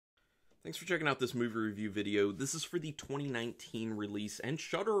Thanks for checking out this movie review video. This is for the 2019 release and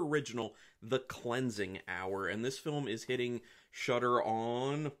Shudder original, The Cleansing Hour, and this film is hitting Shudder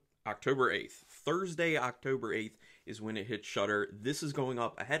on October 8th. Thursday, October 8th is when it hits Shudder. This is going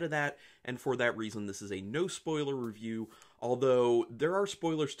up ahead of that, and for that reason, this is a no-spoiler review, although there are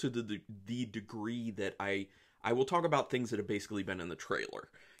spoilers to the degree that I will talk about things that have basically been in the trailer.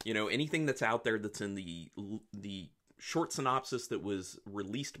 You know, anything that's out there that's in the short synopsis that was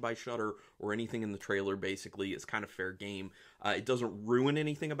released by Shudder or anything in the trailer basically is kind of fair game. It doesn't ruin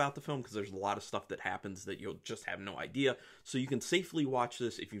anything about the film because there's a lot of stuff that happens that you'll just have no idea. So you can safely watch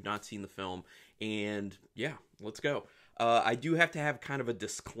this if you've not seen the film. And yeah, let's go. I do have to have kind of a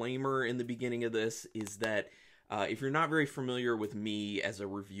disclaimer in the beginning of this, is that if you're not very familiar with me as a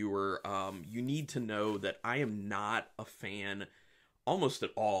reviewer, you need to know that I am not a fan almost at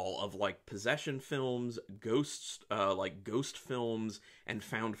all of like possession films, ghosts, like ghost films, and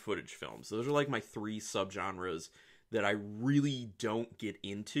found footage films. Those are like my three subgenres that I really don't get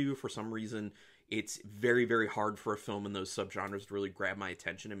into. For some reason, it's very, very hard for a film in those subgenres to really grab my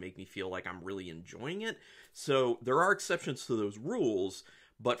attention and make me feel like I'm really enjoying it. So there are exceptions to those rules,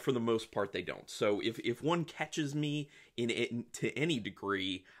 but for the most part, they don't. So if one catches me in it to any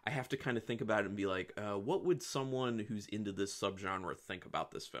degree, I have to kind of think about it and be like, what would someone who's into this subgenre think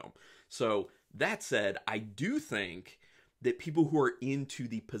about this film? So that said, I do think that people who are into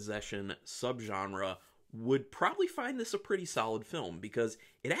the possession subgenre would probably find this a pretty solid film because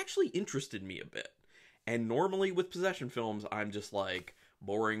it actually interested me a bit. And normally with possession films, I'm just like,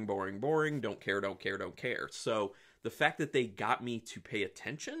 boring, boring, boring, don't care, don't care, don't care. So the fact that they got me to pay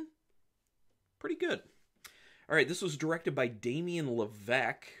attention, pretty good. All right, this was directed by Damien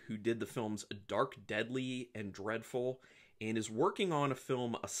LeVeck, who did the films Dark, Deadly, and Dreadful, and is working on a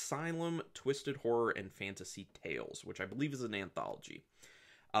film Asylum, Twisted Horror, and Fantasy Tales, which I believe is an anthology.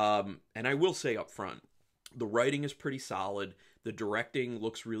 And I will say up front, the writing is pretty solid, the directing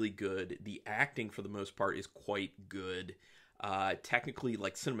looks really good, the acting for the most part is quite good. Technically,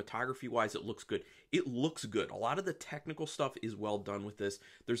 like cinematography wise, it looks good. It looks good. A lot of the technical stuff is well done with this.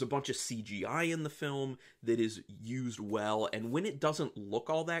 There's a bunch of CGI in the film that is used well, and when it doesn't look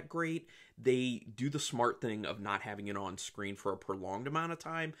all that great, they do the smart thing of not having it on screen for a prolonged amount of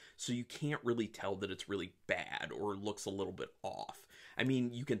time, so you can't really tell that it's really bad or looks a little bit off. I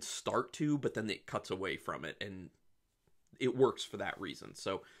mean, you can start to, but then it cuts away from it, and it works for that reason.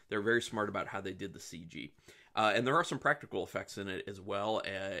 So they're very smart about how they did the CG. And there are some practical effects in it as well,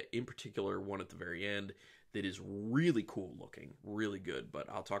 in particular one at the very end that is really cool looking, really good, but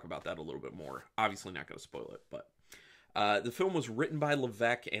I'll talk about that a little bit more. Obviously not going to spoil it, but the film was written by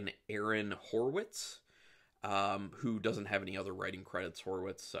LeVeck and Aaron Horwitz, who doesn't have any other writing credits,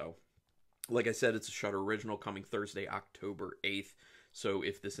 Horwitz, so like I said, it's a Shudder original coming Thursday, October 8th, so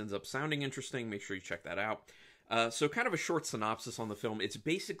if this ends up sounding interesting, make sure you check that out. So kind of a short synopsis on the film. It's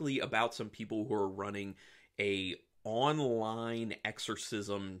basically about some people who are running a online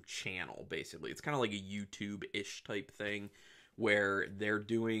exorcism channel, basically. It's kind of like a YouTube-ish type thing where they're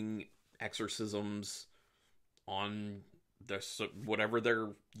doing exorcisms on this, whatever their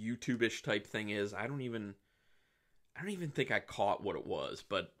YouTube-ish type thing is. I don't even think I caught what it was,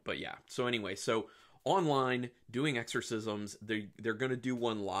 but yeah. So anyway, so online doing exorcisms, they're going to do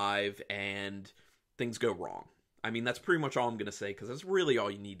one live and things go wrong. I mean, that's pretty much all I'm going to say because that's really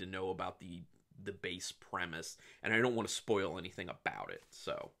all you need to know about the base premise, and I don't want to spoil anything about it,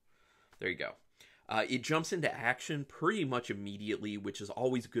 so there you go. It jumps into action pretty much immediately, which is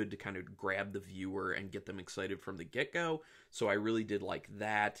always good to kind of grab the viewer and get them excited from the get-go, so I really did like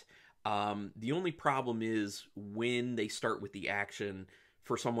that. The only problem is when they start with the action,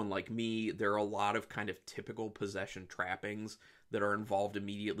 for someone like me, there are a lot of kind of typical possession trappings that are involved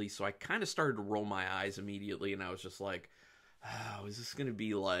immediately, so I kind of started to roll my eyes immediately, and I was just like, oh, is this going to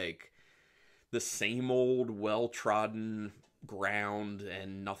be like the same old well-trodden ground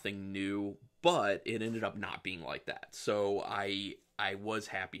and nothing new? But it ended up not being like that, so I was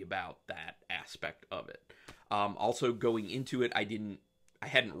happy about that aspect of it. Also, going into it, I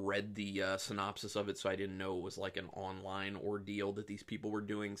hadn't read the synopsis of it, so I didn't know it was like an online ordeal that these people were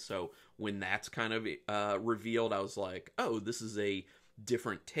doing. So when that's kind of revealed, I was like, oh, this is a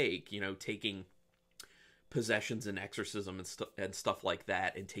different take, you know, taking possessions and exorcism and stuff like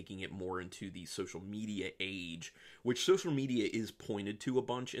that and taking it more into the social media age, which social media is pointed to a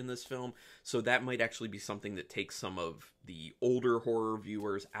bunch in this film. So that might actually be something that takes some of the older horror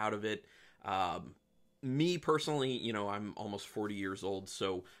viewers out of it. Me personally, you know, I'm almost 40 years old,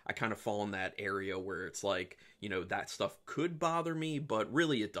 so I kind of fall in that area where it's like, you know, that stuff could bother me, but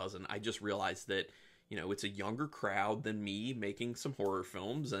really it doesn't. I just realized that, you know, it's a younger crowd than me making some horror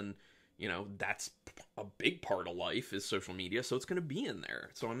films, and you know, that's a big part of life is social media, so it's going to be in there.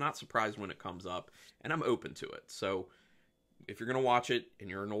 So I'm not surprised when it comes up, and I'm open to it. So if you're going to watch it and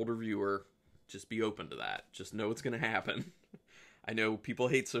you're an older viewer, just be open to that. Just know it's going to happen. I know people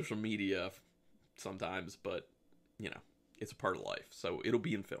hate social media sometimes, but, you know, it's a part of life, so it'll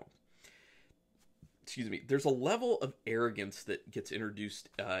be in film. Excuse me. There's a level of arrogance that gets introduced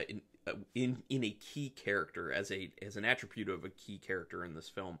in a key character as an attribute of a key character in this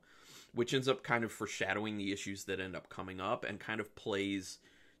film, which ends up kind of foreshadowing the issues that end up coming up and kind of plays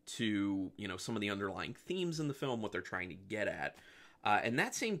to, you know, some of the underlying themes in the film, what they're trying to get at. And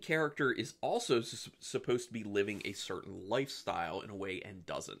that same character is also supposed to be living a certain lifestyle in a way and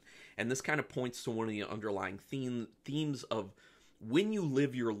doesn't. And this kind of points to one of the underlying themes of when you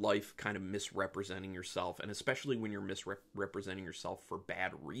live your life kind of misrepresenting yourself, and especially when you're misrepresenting yourself for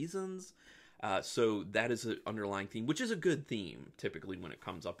bad reasons. So that is an underlying theme, which is a good theme, typically, when it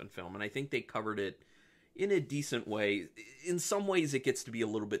comes up in film. And I think they covered it in a decent way. In some ways, it gets to be a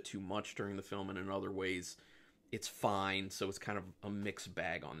little bit too much during the film, and in other ways, it's fine. So it's kind of a mixed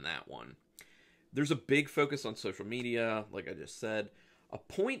bag on that one. There's a big focus on social media, like I just said. A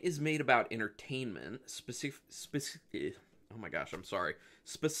point is made about entertainment, specifically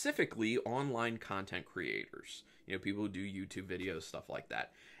online content creators. You know, people who do YouTube videos, stuff like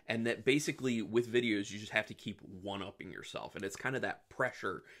that. And that basically with videos, you just have to keep one-upping yourself. And it's kind of that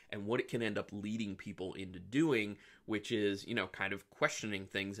pressure and what it can end up leading people into doing, which is, you know, kind of questioning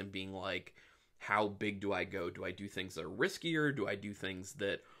things and being like, how big do I go? Do I do things that are riskier? Do I do things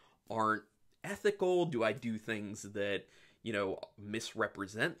that aren't ethical? Do I do things that, you know,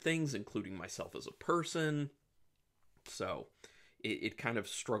 misrepresent things, including myself as a person? So it kind of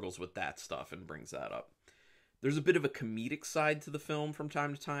struggles with that stuff and brings that up. There's a bit of a comedic side to the film from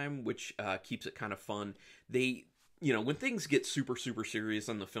time to time, which keeps it kind of fun. They, you know, when things get super, super serious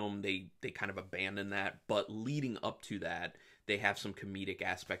in the film, they kind of abandon that. But leading up to that, they have some comedic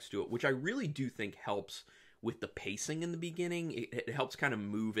aspects to it, which I really do think helps with the pacing in the beginning. It helps kind of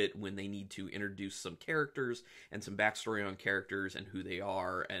move it when they need to introduce some characters and some backstory on characters and who they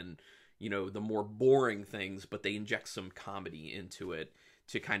are and, you know, the more boring things, but they inject some comedy into it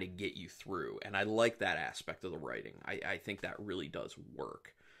to kind of get you through. And I like that aspect of the writing. I think that really does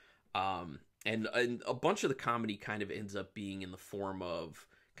work. And a bunch of the comedy kind of ends up being in the form of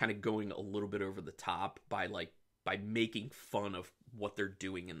kind of going a little bit over the top by making fun of what they're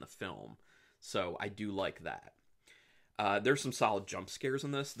doing in the film. So I do like that. There's some solid jump scares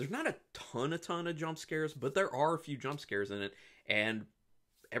in this. There's not a ton of jump scares, but there are a few jump scares in it. And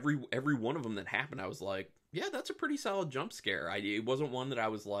every one of them that happened, I was like, yeah, that's a pretty solid jump scare. It wasn't one that I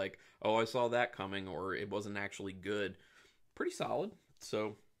was like, oh, I saw that coming, or it wasn't actually good. Pretty solid.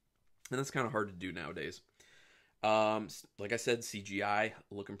 So, and that's kind of hard to do nowadays. Like I said, CGI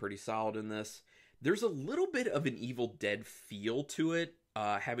looking pretty solid in this. There's a little bit of an Evil Dead feel to it,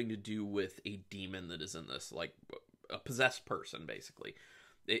 having to do with a demon that is in this, like a possessed person, basically.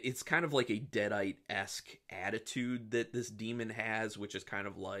 It's kind of like a Deadite-esque attitude that this demon has, which is kind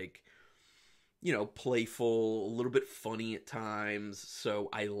of like, you know, playful, a little bit funny at times. So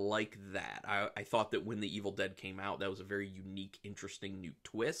I like that. I thought that when the Evil Dead came out, that was a very unique, interesting new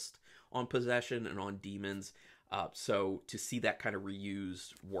twist on possession and on demons. So to see that kind of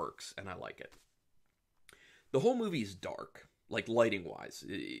reused works, and I like it. The whole movie is dark, like lighting-wise.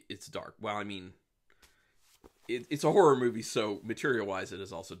 It's dark. Well, I mean, it's a horror movie, so material-wise it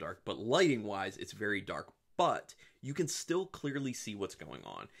is also dark. But lighting-wise, it's very dark. But you can still clearly see what's going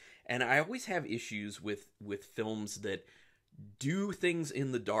on. And I always have issues with films that do things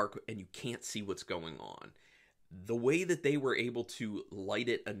in the dark and you can't see what's going on. The way that they were able to light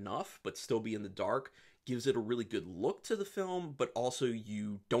it enough but still be in the dark gives it a really good look to the film, but also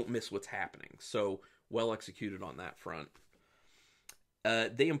you don't miss what's happening. So well executed on that front.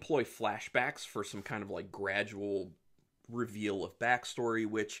 They employ flashbacks for some kind of like gradual reveal of backstory,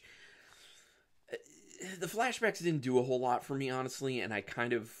 which the flashbacks didn't do a whole lot for me, honestly, and I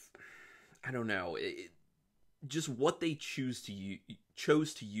don't know, just what they chose to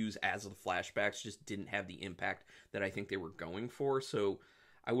use as the flashbacks just didn't have the impact that I think they were going for, so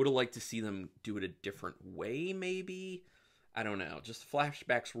I would have liked to see them do it a different way, maybe. I don't know, just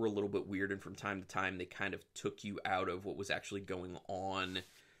flashbacks were a little bit weird, and from time to time they kind of took you out of what was actually going on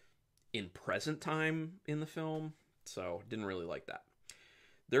in present time in the film, so didn't really like that.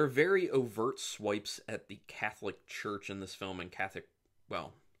 There are very overt swipes at the Catholic Church in this film, and Catholic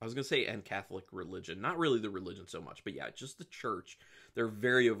religion. Not really the religion so much, but yeah, just the church. There are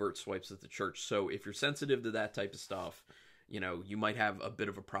very overt swipes at the church, so if you're sensitive to that type of stuff, you know, you might have a bit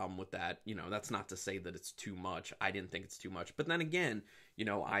of a problem with that. You know, that's not to say that it's too much. I didn't think it's too much. But then again, you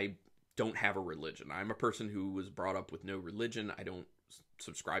know, I don't have a religion. I'm a person who was brought up with no religion. I don't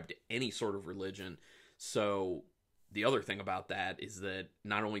subscribe to any sort of religion. So the other thing about that is that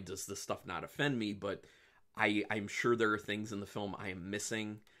not only does this stuff not offend me, but I'm sure there are things in the film I am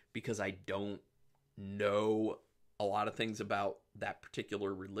missing because I don't know a lot of things about that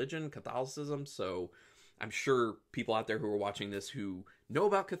particular religion, Catholicism. So I'm sure people out there who are watching this who know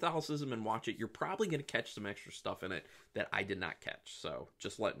about Catholicism and watch it, you're probably going to catch some extra stuff in it that I did not catch. So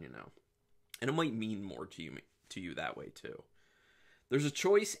just letting you know. And it might mean more to you that way too. There's a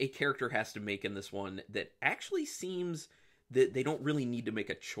choice a character has to make in this one that actually seems that they don't really need to make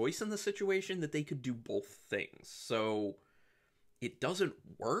a choice in the situation, that they could do both things. So it doesn't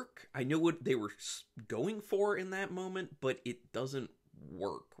work. I know what they were going for in that moment, but it doesn't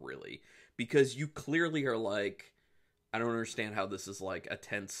work really. Because you clearly are like, I don't understand how this is like a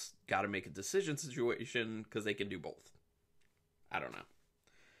tense, gotta make a decision situation, because they can do both. I don't know.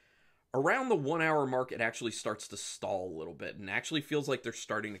 Around the 1 hour mark, it actually starts to stall a little bit, and actually feels like they're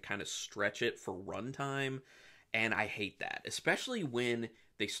starting to kind of stretch it for runtime, and I hate that. Especially when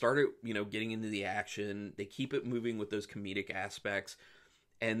they started, getting into the action, they keep it moving with those comedic aspects,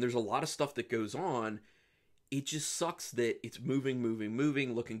 and there's a lot of stuff that goes on. It just sucks that it's moving,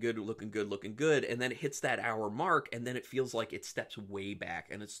 looking good, and then it hits that hour mark, and then it feels like it steps way back,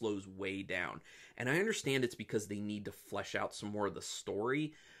 and it slows way down. And I understand it's because they need to flesh out some more of the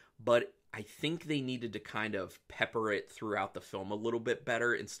story, but I think they needed to kind of pepper it throughout the film a little bit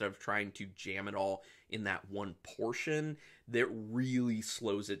better instead of trying to jam it all in that one portion that really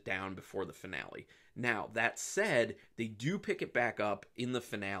slows it down before the finale. Now, that said, they do pick it back up in the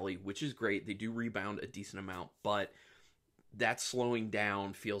finale, which is great. They do rebound a decent amount, but that slowing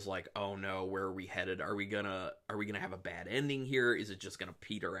down feels like, oh no, where are we headed? Are we gonna have a bad ending here? Is it just gonna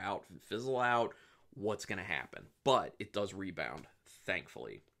peter out and fizzle out? What's gonna happen? But it does rebound,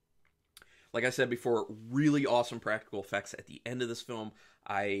 thankfully. Like I said before, really awesome practical effects at the end of this film.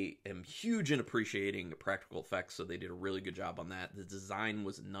 I am huge in appreciating practical effects, so they did a really good job on that. The design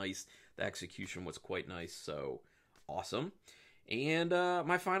was nice. The execution was quite nice, so awesome. And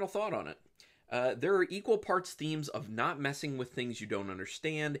my final thought on it. There are equal parts themes of not messing with things you don't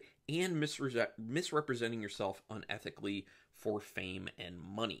understand and misrepresenting yourself unethically for fame and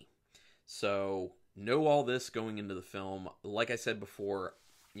money. So, know all this going into the film. Like I said before,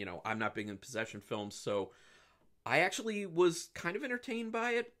 I'm not big in possession films, so I actually was kind of entertained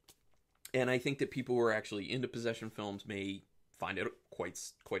by it, and I think that people who are actually into possession films may find it quite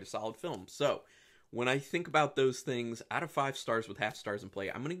a solid film. So, when I think about those things, out of 5 stars with half stars in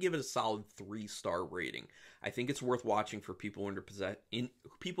play, I'm going to give it a solid 3-star rating. I think it's worth watching for people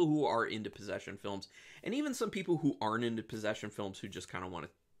people who are into possession films, and even some people who aren't into possession films who just kind of want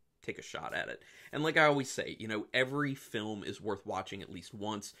to take a shot at it. And like I always say, every film is worth watching at least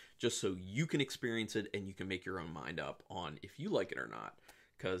once, just so you can experience it and you can make your own mind up on if you like it or not.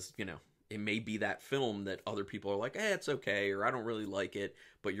 Because, it may be that film that other people are like, it's okay, or I don't really like it,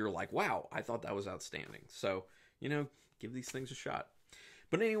 but you're like, wow, I thought that was outstanding. So, give these things a shot.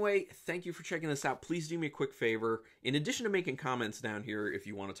 But anyway, thank you for checking this out. Please do me a quick favor. In addition to making comments down here if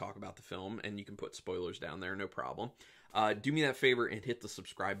you want to talk about the film, and you can put spoilers down there, no problem. Do me that favor and hit the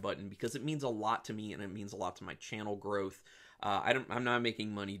subscribe button, because it means a lot to me and it means a lot to my channel growth. I'm not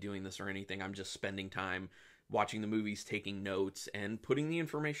making money doing this or anything. I'm just spending time watching the movies, taking notes, and putting the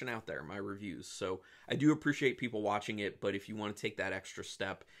information out there, my reviews. So I do appreciate people watching it, but if you want to take that extra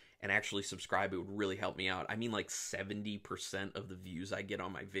step and actually subscribe, it would really help me out. I mean, like 70% of the views I get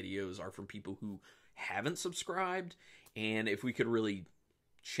on my videos are from people who haven't subscribed, and if we could really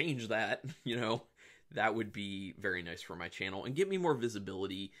change that, that would be very nice for my channel and get me more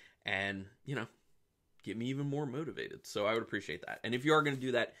visibility and, get me even more motivated. So I would appreciate that. And if you are going to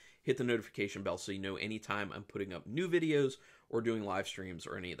do that, hit the notification bell so you know anytime I'm putting up new videos or doing live streams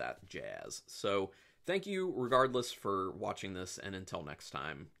or any of that jazz. So thank you regardless for watching this, and until next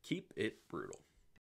time, keep it brutal.